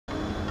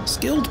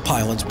Skilled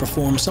pilots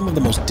perform some of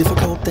the most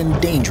difficult and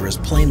dangerous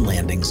plane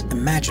landings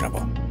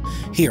imaginable.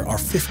 Here are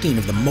 15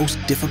 of the most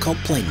difficult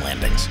plane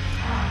landings.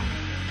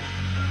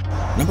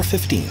 Number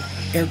 15.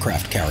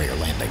 Aircraft carrier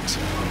landings.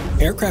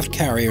 Aircraft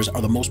carriers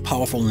are the most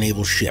powerful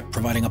naval ship,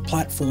 providing a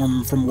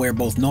platform from where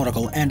both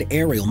nautical and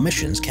aerial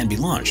missions can be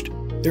launched.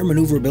 Their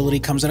maneuverability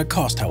comes at a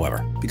cost,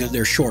 however, because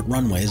their short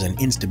runways and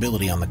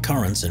instability on the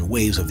currents and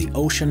waves of the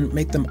ocean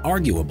make them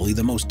arguably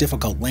the most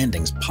difficult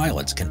landings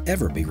pilots can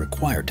ever be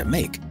required to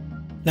make.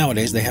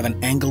 Nowadays, they have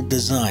an angled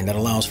design that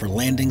allows for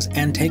landings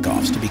and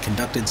takeoffs to be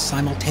conducted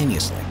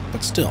simultaneously,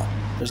 but still,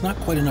 there's not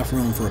quite enough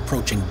room for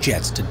approaching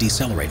jets to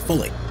decelerate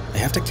fully. They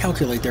have to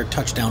calculate their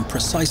touchdown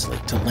precisely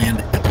to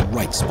land at the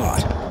right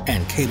spot,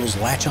 and cables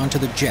latch onto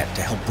the jet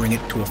to help bring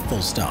it to a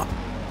full stop.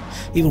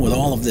 Even with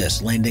all of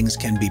this, landings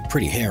can be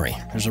pretty hairy.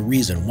 There's a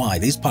reason why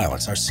these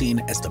pilots are seen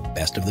as the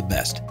best of the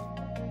best.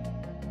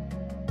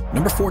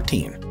 Number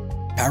 14.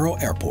 Paro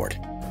Airport.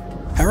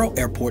 Paro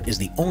Airport is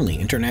the only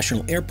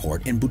international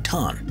airport in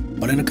Bhutan,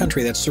 but in a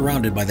country that's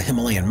surrounded by the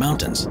Himalayan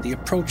mountains, the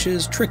approach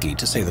is tricky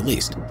to say the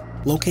least.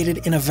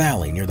 Located in a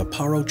valley near the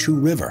Paro Chu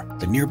River,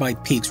 the nearby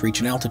peaks reach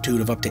an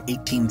altitude of up to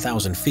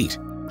 18,000 feet.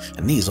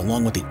 And these,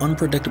 along with the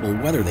unpredictable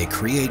weather they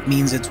create,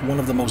 means it's one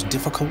of the most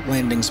difficult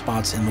landing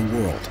spots in the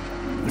world.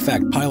 In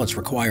fact, pilots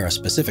require a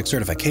specific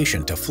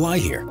certification to fly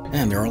here,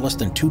 and there are less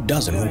than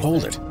 24 who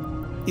hold it.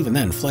 Even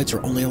then, flights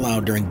are only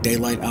allowed during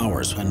daylight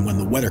hours and when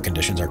the weather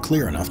conditions are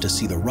clear enough to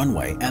see the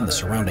runway and the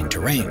surrounding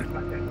terrain.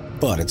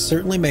 But it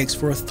certainly makes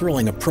for a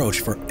thrilling approach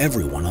for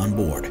everyone on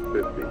board.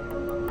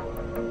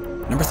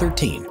 Number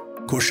 13.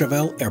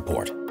 Courchevel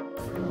Airport.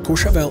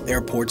 Courchevel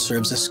Airport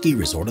serves a ski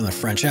resort in the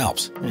French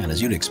Alps, and as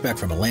you'd expect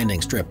from a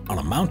landing strip on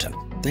a mountain,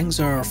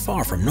 things are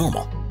far from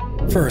normal.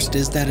 First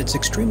is that it's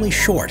extremely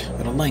short,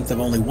 at a length of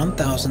only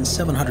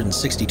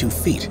 1,762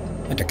 feet,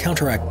 and to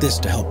counteract this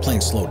to help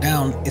planes slow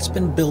down, it's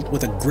been built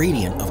with a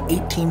gradient of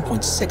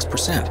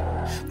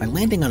 18.6%. By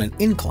landing on an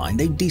incline,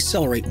 they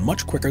decelerate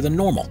much quicker than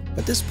normal,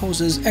 but this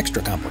poses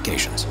extra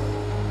complications.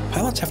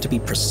 Pilots have to be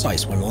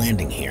precise when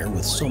landing here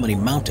with so many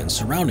mountains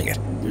surrounding it.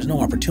 There's no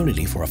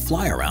opportunity for a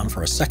fly-around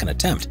for a second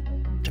attempt.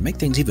 To make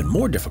things even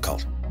more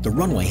difficult, the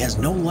runway has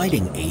no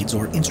lighting aids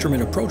or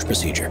instrument approach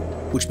procedure,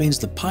 which means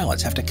the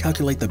pilots have to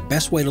calculate the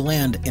best way to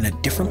land in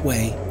a different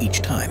way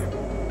each time.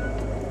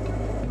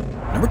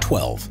 Number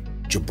 12.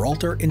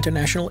 Gibraltar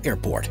International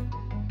Airport.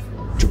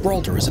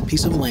 Gibraltar is a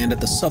piece of land at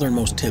the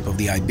southernmost tip of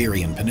the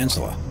Iberian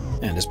Peninsula,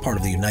 and is part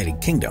of the United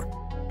Kingdom.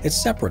 It's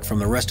separate from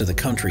the rest of the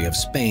country of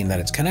Spain that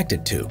it's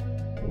connected to.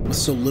 With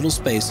so little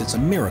space, it's a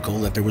miracle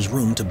that there was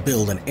room to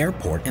build an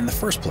airport in the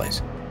first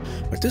place.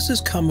 But this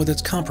has come with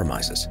its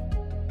compromises.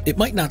 It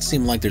might not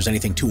seem like there's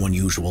anything too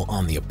unusual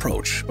on the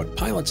approach, but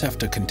pilots have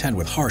to contend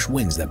with harsh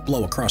winds that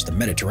blow across the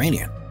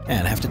Mediterranean,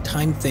 and have to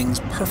time things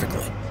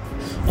perfectly.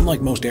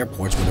 Unlike most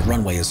airports where the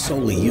runway is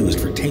solely used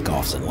for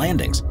takeoffs and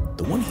landings,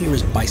 the one here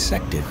is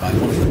bisected by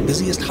one of the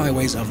busiest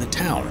highways of the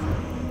town.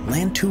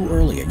 Land too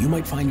early and you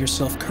might find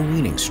yourself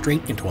careening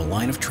straight into a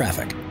line of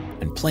traffic,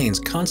 and planes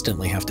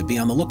constantly have to be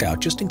on the lookout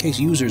just in case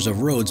users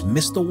of roads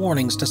miss the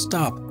warnings to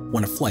stop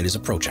when a flight is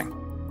approaching.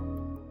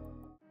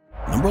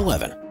 Number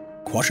 11.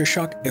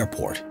 Qaqortoq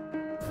Airport.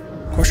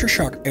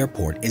 Qaqortoq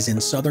Airport is in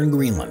southern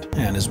Greenland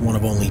and is one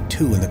of only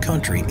 2 in the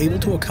country able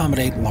to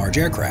accommodate large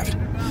aircraft.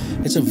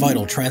 It's a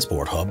vital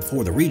transport hub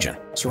for the region.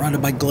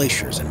 Surrounded by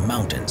glaciers and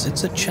mountains,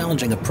 it's a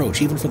challenging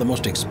approach even for the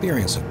most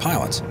experienced of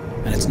pilots,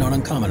 and it's not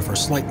uncommon for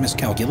slight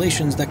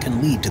miscalculations that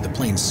can lead to the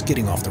plane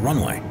skidding off the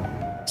runway.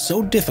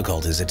 So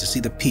difficult is it to see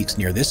the peaks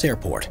near this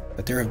airport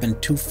that there have been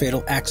 2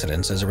 fatal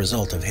accidents as a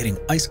result of hitting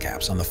ice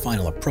caps on the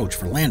final approach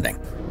for landing.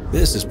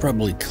 This is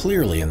probably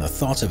clearly in the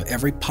thoughts of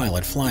every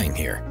pilot flying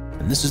here,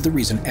 and this is the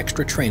reason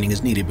extra training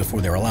is needed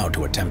before they're allowed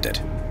to attempt it.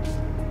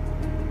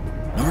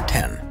 Number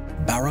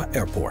 10. Barra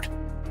Airport.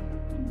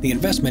 The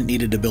investment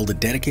needed to build a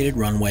dedicated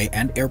runway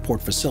and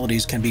airport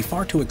facilities can be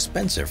far too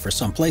expensive for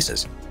some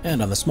places,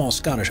 and on the small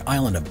Scottish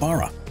island of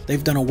Barra,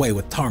 they've done away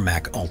with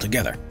tarmac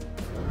altogether.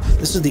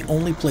 This is the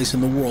only place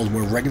in the world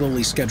where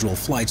regularly scheduled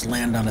flights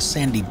land on a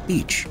sandy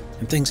beach,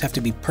 and things have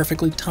to be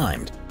perfectly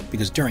timed,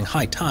 because during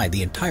high tide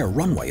the entire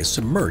runway is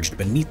submerged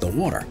beneath the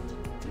water.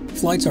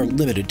 Flights are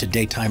limited to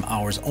daytime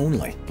hours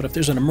only, but if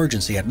there's an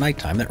emergency at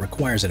nighttime that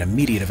requires an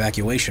immediate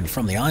evacuation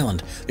from the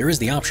island, there is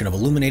the option of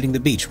illuminating the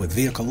beach with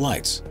vehicle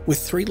lights, with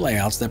 3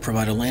 layouts that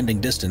provide a landing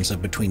distance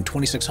of between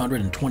 2,600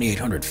 and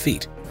 2,800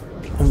 feet.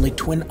 Only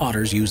Twin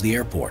Otters use the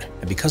airport,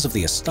 and because of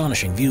the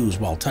astonishing views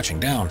while touching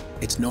down,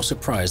 it's no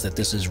surprise that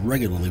this is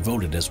regularly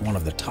voted as one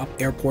of the top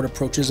airport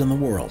approaches in the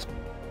world.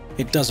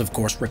 It does, of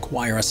course,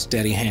 require a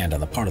steady hand on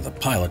the part of the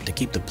pilot to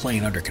keep the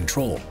plane under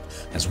control,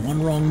 as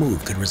one wrong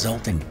move could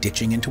result in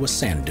ditching into a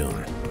sand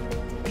dune.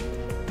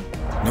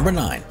 Number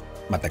 9.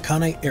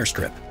 Matakane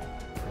Airstrip.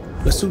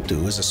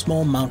 Lesotho is a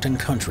small mountain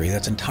country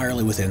that's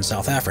entirely within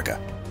South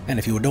Africa, and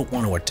if you don't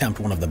want to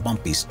attempt one of the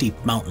bumpy, steep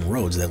mountain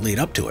roads that lead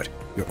up to it,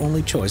 your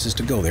only choice is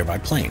to go there by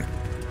plane.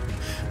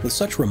 With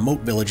such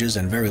remote villages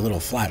and very little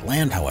flat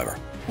land, however,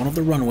 one of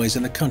the runways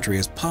in the country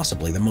is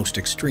possibly the most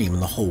extreme in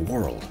the whole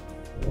world.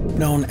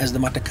 Known as the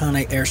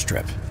Matakane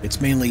Airstrip,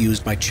 it's mainly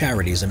used by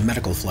charities and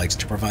medical flights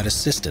to provide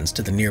assistance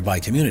to the nearby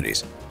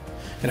communities.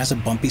 It has a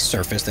bumpy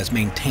surface that's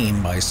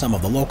maintained by some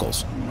of the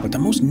locals, but the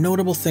most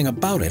notable thing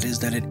about it is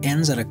that it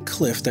ends at a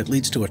cliff that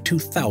leads to a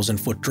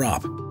 2,000-foot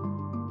drop.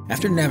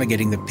 After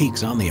navigating the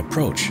peaks on the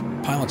approach,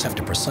 pilots have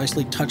to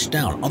precisely touch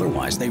down,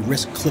 otherwise they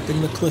risk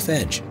clipping the cliff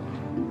edge.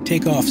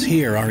 Takeoffs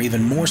here are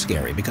even more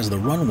scary because the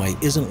runway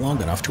isn't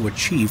long enough to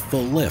achieve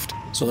full lift,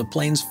 so the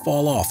planes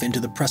fall off into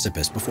the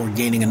precipice before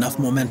gaining enough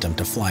momentum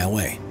to fly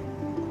away.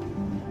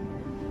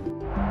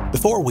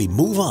 Before we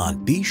move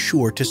on, be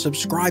sure to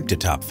subscribe to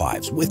Top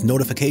 5s with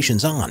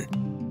notifications on.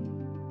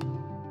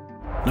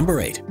 Number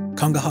 8.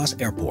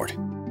 Congonhas Airport.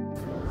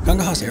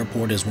 Congonhas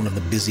Airport is one of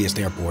the busiest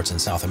airports in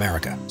South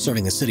America,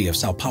 serving the city of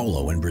Sao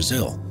Paulo in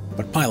Brazil.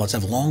 But pilots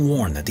have long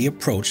warned that the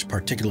approach,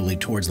 particularly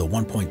towards the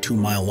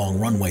 1.2-mile-long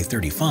runway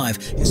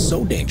 35, is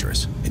so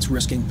dangerous, it's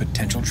risking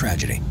potential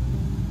tragedy.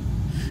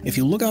 If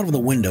you look out of the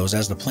windows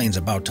as the plane's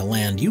about to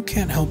land, you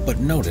can't help but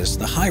notice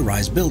the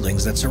high-rise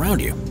buildings that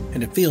surround you,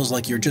 and it feels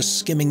like you're just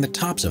skimming the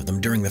tops of them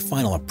during the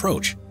final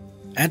approach.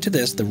 Add to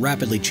this the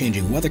rapidly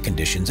changing weather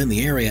conditions in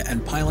the area,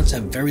 and pilots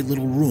have very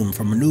little room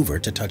for maneuver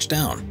to touch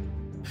down.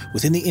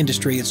 Within the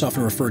industry, it's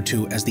often referred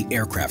to as the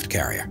aircraft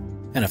carrier,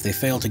 and if they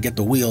fail to get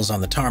the wheels on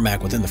the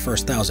tarmac within the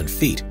first 1,000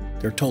 feet,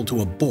 they're told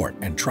to abort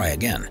and try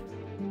again.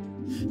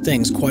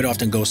 Things quite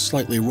often go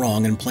slightly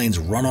wrong and planes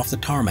run off the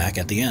tarmac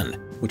at the end,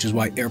 which is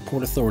why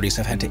airport authorities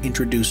have had to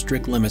introduce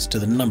strict limits to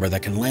the number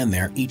that can land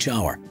there each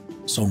hour,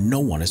 so no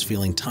one is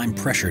feeling time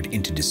pressured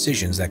into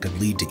decisions that could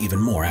lead to even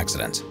more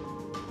accidents.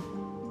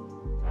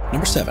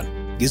 Number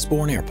 7.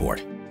 Gisborne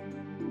Airport.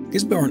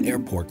 Gisborne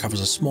Airport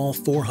covers a small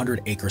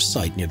 400-acre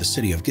site near the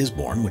city of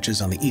Gisborne, which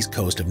is on the east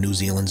coast of New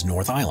Zealand's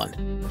North Island.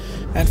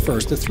 At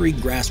first, the 3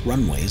 grass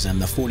runways and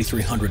the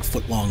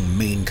 4,300-foot-long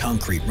main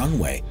concrete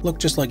runway look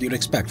just like you'd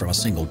expect from a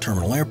single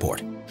terminal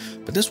airport,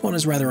 but this one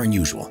is rather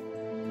unusual.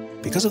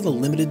 Because of the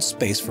limited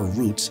space for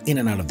routes in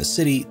and out of the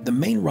city, the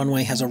main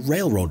runway has a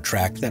railroad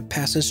track that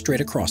passes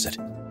straight across it.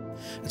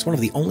 It's one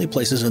of the only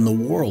places in the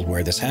world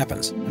where this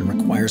happens and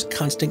requires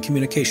constant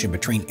communication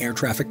between air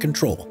traffic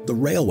control, the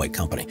railway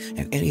company,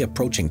 and any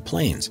approaching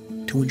planes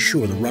to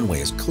ensure the runway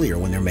is clear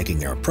when they're making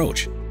their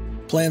approach.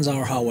 Plans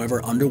are,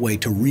 however, underway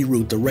to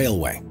reroute the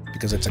railway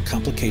because it's a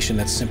complication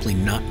that's simply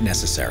not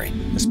necessary,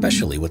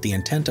 especially with the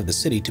intent of the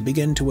city to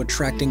begin to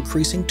attract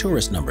increasing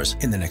tourist numbers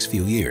in the next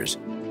few years.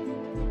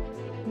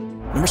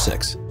 Number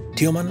 6.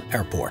 Tioman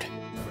Airport.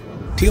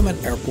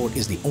 Tioman Airport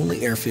is the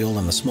only airfield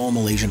on the small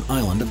Malaysian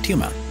island of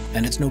Tioman,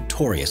 and it's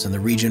notorious in the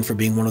region for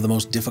being one of the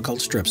most difficult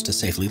strips to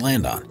safely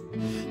land on.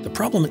 The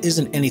problem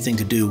isn't anything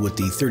to do with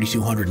the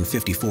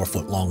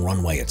 3,254-foot-long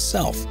runway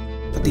itself,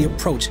 but the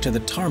approach to the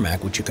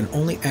tarmac, which you can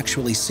only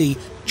actually see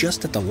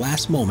just at the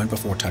last moment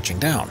before touching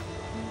down.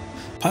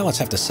 Pilots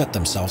have to set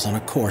themselves on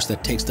a course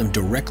that takes them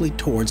directly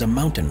towards a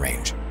mountain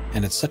range,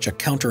 and it's such a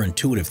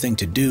counterintuitive thing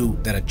to do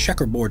that a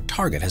checkerboard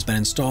target has been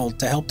installed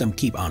to help them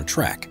keep on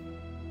track.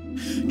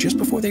 Just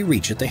before they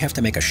reach it, they have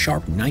to make a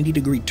sharp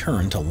 90-degree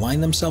turn to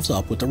line themselves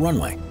up with the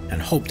runway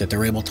and hope that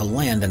they're able to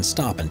land and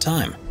stop in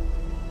time.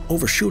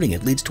 Overshooting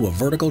it leads to a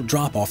vertical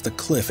drop off the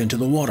cliff into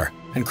the water,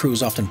 and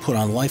crews often put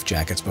on life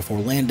jackets before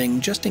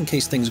landing just in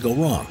case things go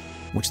wrong,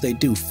 which they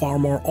do far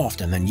more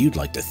often than you'd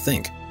like to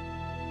think.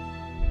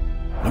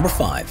 Number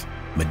 5.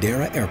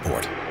 Madeira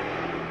Airport.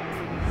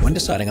 When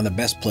deciding on the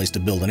best place to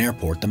build an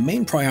airport, the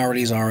main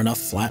priorities are enough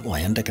flat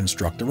land to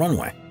construct the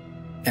runway,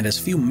 and as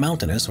few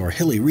mountainous or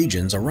hilly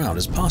regions around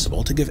as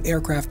possible to give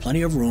aircraft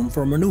plenty of room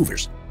for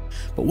maneuvers.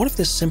 But what if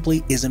this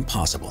simply isn't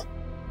possible?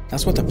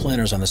 That's what the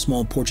planners on the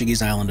small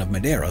Portuguese island of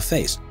Madeira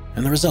faced,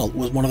 and the result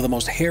was one of the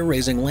most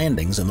hair-raising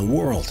landings in the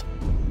world.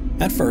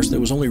 At first, there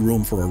was only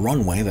room for a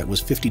runway that was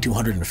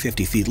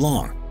 5,250 feet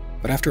long,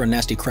 but after a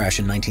nasty crash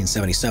in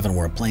 1977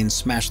 where a plane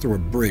smashed through a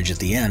bridge at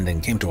the end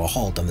and came to a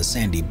halt on the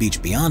sandy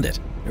beach beyond it,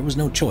 there was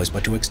no choice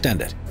but to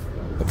extend it.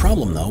 The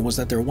problem, though, was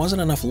that there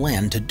wasn't enough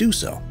land to do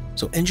so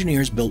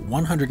engineers built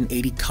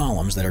 180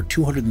 columns that are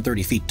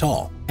 230 feet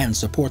tall and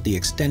support the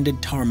extended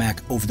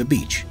tarmac over the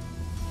beach.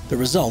 The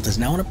result is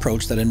now an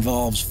approach that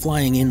involves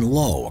flying in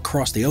low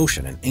across the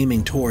ocean and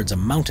aiming towards a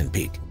mountain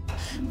peak.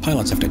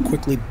 Pilots have to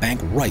quickly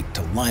bank right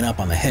to line up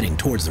on the heading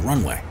towards the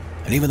runway,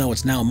 and even though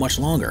it's now much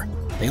longer,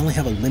 they only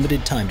have a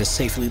limited time to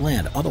safely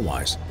land,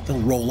 otherwise they'll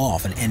roll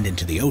off and end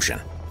into the ocean.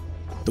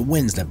 The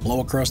winds that blow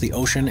across the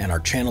ocean and are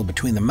channeled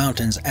between the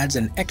mountains adds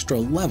an extra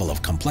level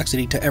of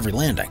complexity to every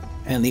landing,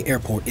 and the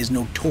airport is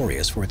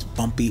notorious for its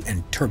bumpy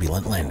and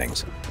turbulent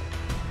landings.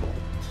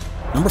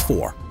 Number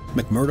 4.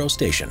 McMurdo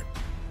Station.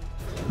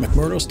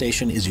 McMurdo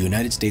Station is a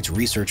United States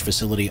research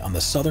facility on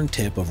the southern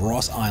tip of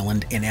Ross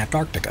Island in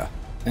Antarctica,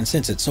 and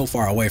since it's so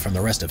far away from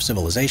the rest of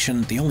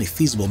civilization, the only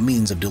feasible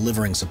means of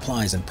delivering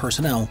supplies and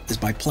personnel is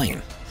by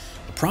plane.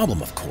 The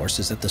problem, of course,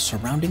 is that the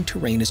surrounding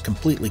terrain is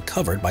completely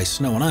covered by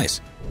snow and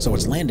ice, so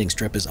its landing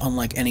strip is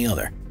unlike any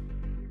other.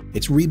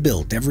 It's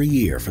rebuilt every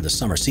year for the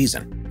summer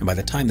season, and by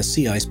the time the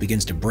sea ice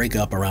begins to break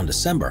up around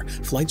December,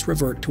 flights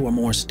revert to a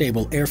more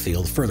stable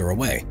airfield further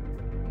away.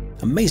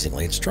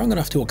 Amazingly, it's strong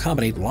enough to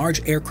accommodate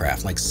large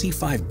aircraft like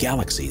C-5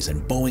 Galaxies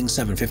and Boeing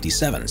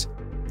 757s.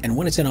 And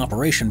when it's in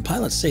operation,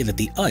 pilots say that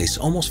the ice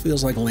almost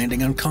feels like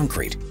landing on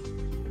concrete.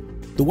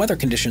 The weather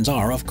conditions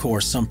are, of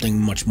course, something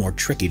much more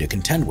tricky to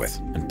contend with,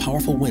 and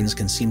powerful winds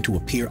can seem to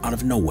appear out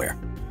of nowhere.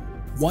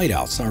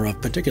 Whiteouts are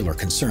of particular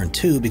concern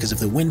too, because if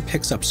the wind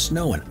picks up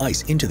snow and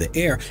ice into the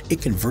air,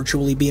 it can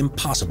virtually be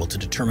impossible to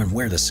determine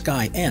where the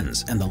sky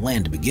ends and the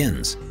land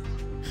begins.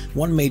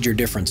 One major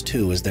difference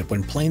too is that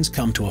when planes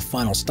come to a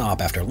final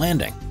stop after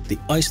landing, the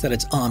ice that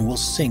it's on will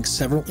sink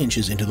several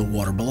inches into the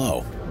water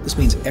below. This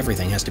means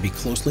everything has to be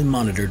closely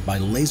monitored by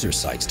laser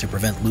sights to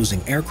prevent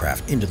losing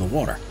aircraft into the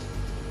water.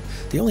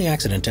 The only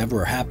accident to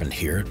ever happened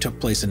here took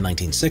place in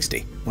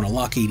 1960, when a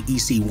Lockheed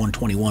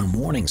EC-121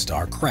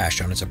 Morningstar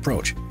crashed on its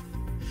approach.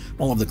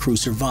 All of the crew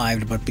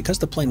survived, but because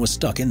the plane was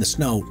stuck in the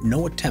snow,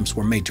 no attempts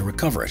were made to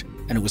recover it,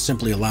 and it was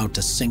simply allowed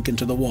to sink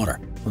into the water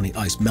when the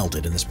ice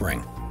melted in the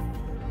spring.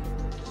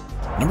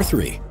 Number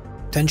 3.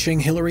 Tenshing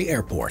Hillary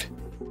Airport.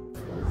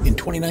 In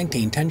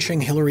 2019,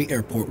 Tenshing Hillary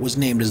Airport was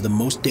named as the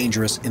most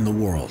dangerous in the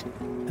world.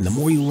 And the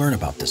more you learn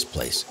about this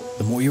place,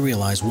 the more you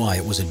realize why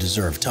it was a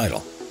deserved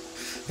title.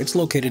 It's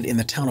located in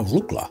the town of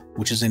Lukla,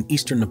 which is in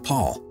eastern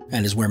Nepal,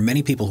 and is where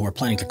many people who are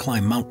planning to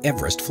climb Mount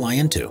Everest fly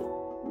into.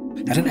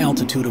 At an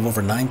altitude of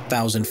over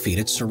 9,000 feet,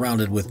 it's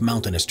surrounded with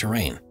mountainous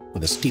terrain,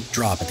 with a steep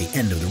drop at the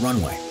end of the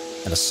runway,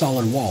 and a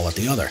solid wall at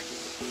the other.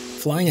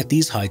 Flying at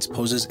these heights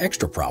poses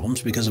extra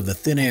problems because of the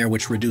thin air,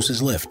 which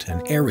reduces lift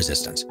and air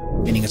resistance,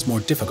 meaning it's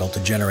more difficult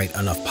to generate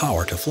enough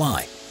power to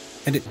fly,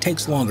 and it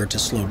takes longer to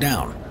slow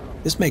down.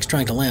 This makes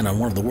trying to land on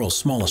one of the world's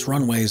smallest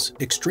runways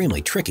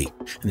extremely tricky,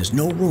 and there's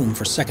no room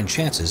for second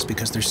chances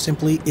because there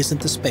simply isn't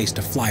the space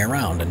to fly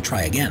around and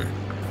try again.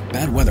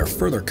 Bad weather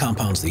further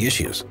compounds the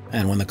issues,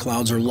 and when the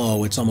clouds are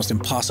low, it's almost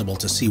impossible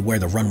to see where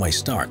the runway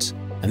starts,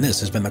 and this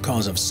has been the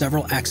cause of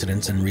several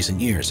accidents in recent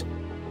years.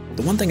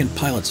 The one thing in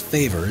pilots'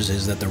 favors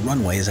is that the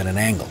runway is at an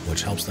angle,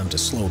 which helps them to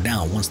slow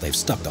down once they've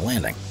stuck the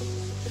landing.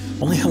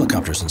 Only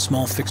helicopters and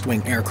small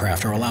fixed-wing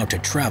aircraft are allowed to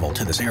travel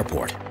to this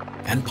airport,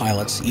 and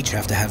pilots each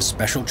have to have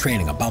special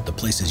training about the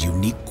place's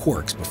unique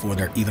quirks before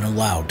they're even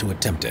allowed to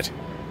attempt it.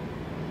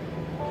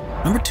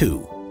 Number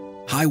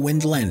 2. High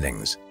wind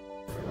landings.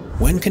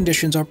 When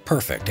conditions are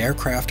perfect,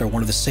 aircraft are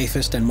one of the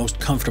safest and most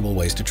comfortable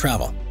ways to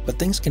travel, but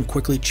things can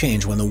quickly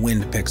change when the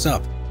wind picks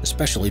up,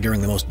 especially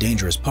during the most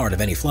dangerous part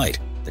of any flight,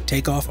 the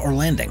takeoff or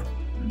landing.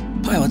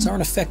 Pilots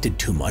aren't affected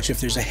too much if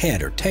there's a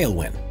head or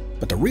tailwind,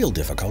 but the real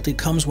difficulty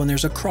comes when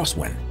there's a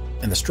crosswind,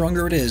 and the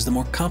stronger it is, the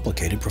more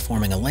complicated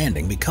performing a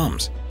landing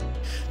becomes.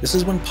 This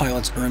is when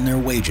pilots earn their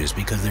wages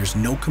because there's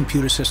no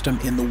computer system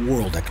in the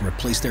world that can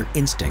replace their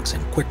instincts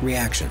and quick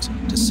reactions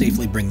to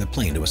safely bring the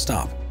plane to a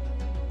stop.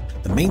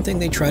 The main thing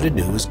they try to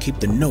do is keep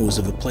the nose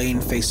of the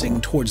plane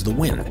facing towards the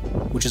wind,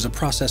 which is a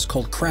process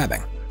called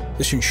crabbing.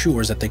 This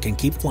ensures that they can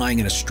keep flying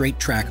in a straight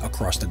track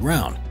across the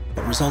ground,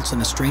 but results in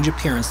the strange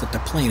appearance that the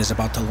plane is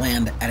about to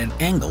land at an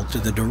angle to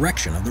the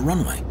direction of the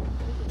runway.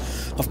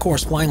 Of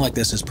course, flying like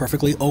this is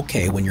perfectly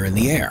okay when you're in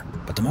the air,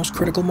 but the most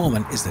critical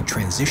moment is the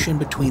transition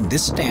between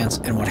this stance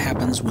and what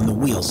happens when the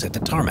wheels hit the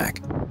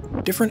tarmac.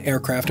 Different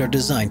aircraft are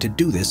designed to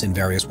do this in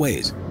various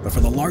ways, but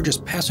for the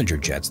largest passenger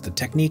jets, the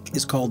technique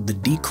is called the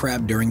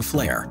decrab during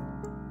flare.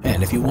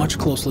 And if you watch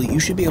closely, you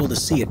should be able to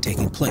see it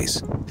taking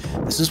place.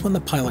 This is when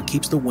the pilot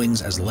keeps the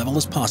wings as level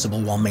as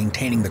possible while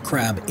maintaining the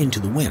crab into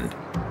the wind.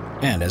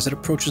 And as it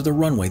approaches the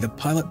runway, the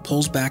pilot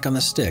pulls back on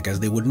the stick as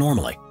they would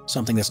normally,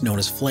 something that's known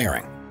as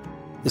flaring.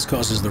 This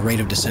causes the rate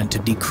of descent to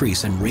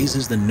decrease and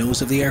raises the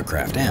nose of the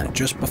aircraft, and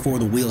just before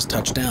the wheels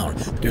touch down,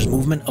 there's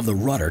movement of the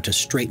rudder to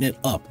straighten it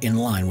up in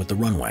line with the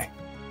runway.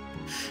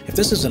 If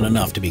this isn't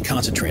enough to be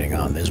concentrating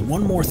on, there's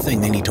one more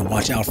thing they need to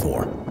watch out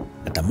for.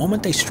 At the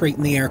moment they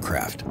straighten the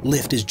aircraft,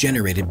 lift is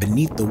generated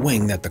beneath the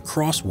wing that the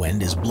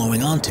crosswind is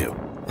blowing onto,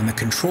 and the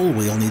control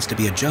wheel needs to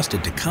be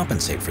adjusted to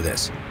compensate for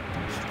this.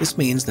 This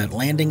means that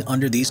landing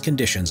under these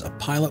conditions, a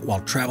pilot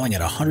while traveling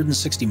at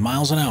 160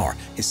 miles an hour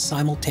is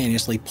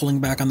simultaneously pulling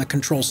back on the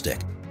control stick,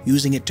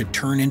 using it to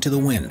turn into the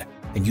wind,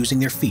 and using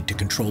their feet to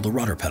control the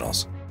rudder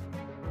pedals.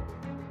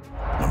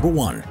 Number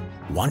 1.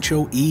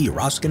 Rancho e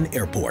Roskin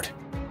Airport.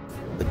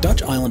 The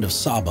Dutch island of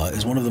Saba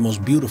is one of the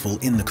most beautiful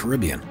in the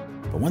Caribbean,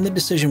 but when the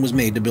decision was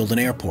made to build an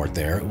airport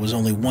there, it was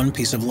only one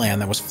piece of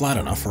land that was flat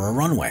enough for a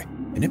runway,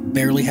 and it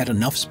barely had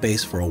enough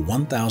space for a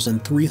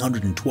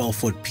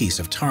 1,312-foot piece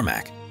of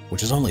tarmac,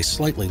 which is only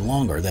slightly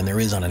longer than there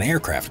is on an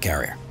aircraft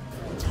carrier.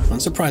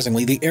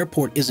 Unsurprisingly, the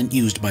airport isn't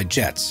used by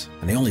jets,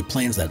 and the only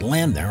planes that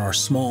land there are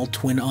small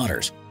twin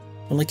otters.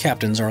 Only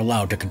captains are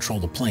allowed to control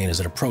the plane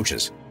as it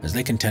approaches, as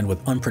they contend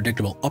with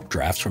unpredictable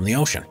updrafts from the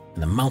ocean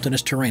and the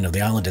mountainous terrain of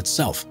the island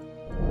itself.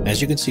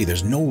 As you can see,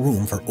 there's no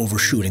room for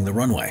overshooting the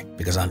runway,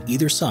 because on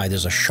either side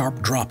there's a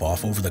sharp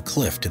drop-off over the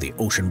cliff to the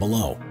ocean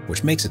below,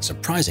 which makes it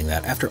surprising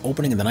that after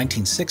opening in the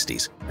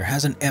 1960s, there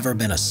hasn't ever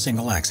been a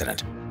single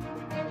accident.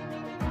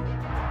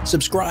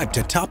 Subscribe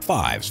to Top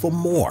 5s for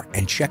more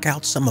and check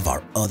out some of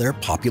our other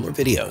popular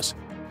videos.